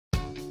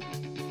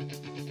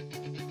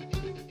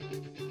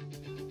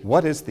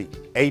What is the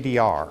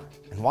ADR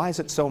and why is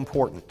it so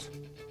important?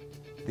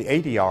 The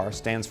ADR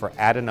stands for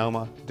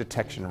adenoma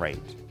detection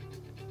rate.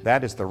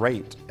 That is the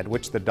rate at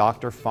which the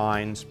doctor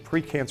finds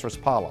precancerous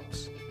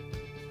polyps.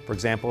 For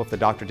example, if the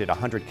doctor did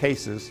 100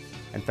 cases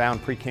and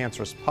found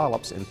precancerous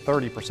polyps in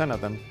 30%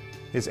 of them,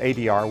 his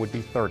ADR would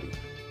be 30.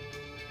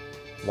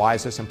 Why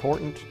is this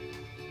important?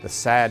 The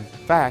sad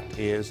fact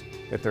is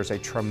that there's a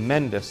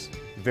tremendous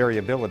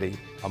variability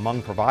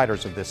among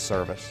providers of this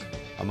service,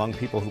 among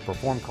people who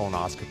perform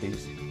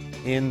colonoscopies,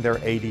 in their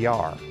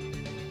ADR.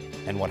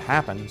 And what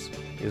happens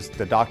is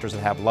the doctors that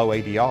have low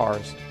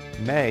ADRs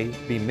may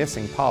be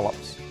missing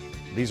polyps.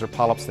 These are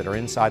polyps that are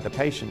inside the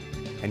patient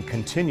and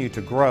continue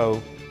to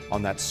grow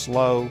on that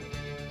slow,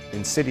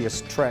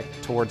 insidious trek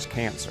towards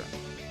cancer.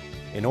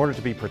 In order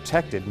to be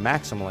protected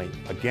maximally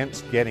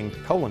against getting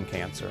colon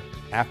cancer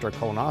after a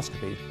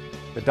colonoscopy,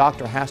 the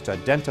doctor has to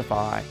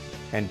identify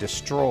and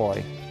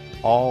destroy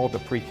all the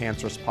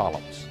precancerous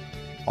polyps,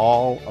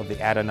 all of the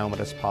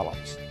adenomatous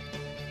polyps.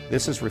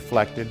 This is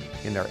reflected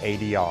in their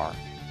ADR.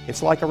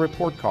 It's like a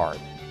report card.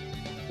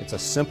 It's a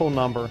simple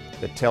number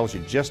that tells you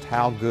just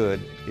how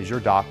good is your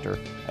doctor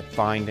at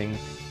finding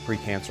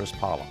precancerous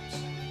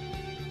polyps.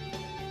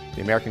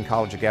 The American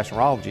College of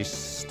Gastroenterology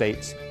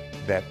states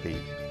that the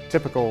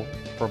typical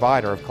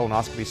provider of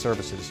colonoscopy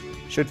services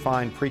should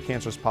find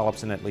precancerous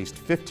polyps in at least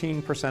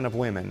 15% of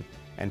women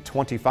and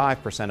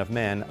 25% of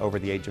men over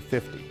the age of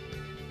 50.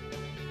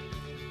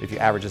 If you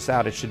average this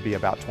out, it should be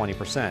about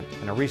 20%.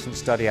 And a recent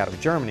study out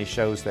of Germany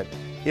shows that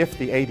if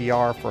the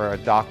ADR for a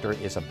doctor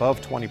is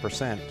above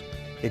 20%,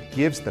 it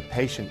gives the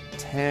patient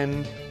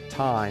 10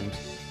 times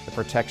the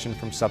protection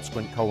from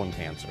subsequent colon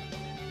cancer.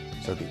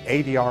 So the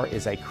ADR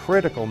is a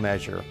critical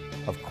measure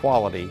of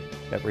quality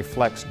that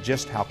reflects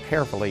just how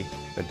carefully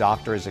the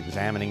doctor is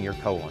examining your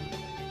colon.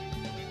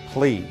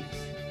 Please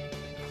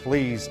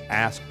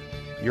ask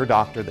your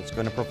doctor that's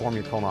going to perform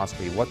your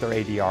colonoscopy what their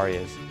ADR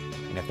is,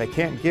 and if they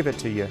can't give it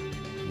to you,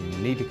 you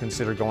need to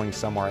consider going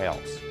somewhere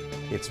else.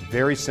 It's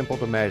very simple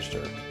to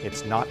measure.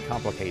 It's not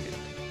complicated.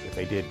 If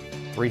they did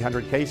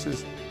 300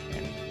 cases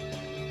and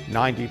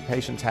 90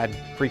 patients had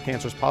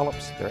precancerous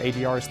polyps, their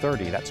ADR is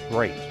 30. That's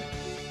great.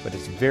 But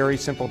it's very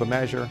simple to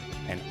measure,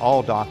 and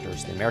all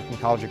doctors, the American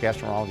College of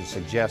Gastroenterology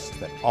suggests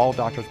that all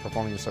doctors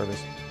performing the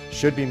service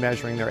should be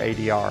measuring their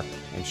ADR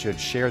and should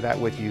share that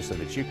with you so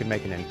that you can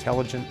make an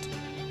intelligent,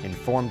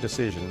 informed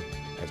decision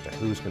as to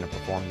who's going to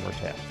perform your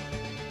test.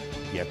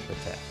 Get the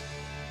test.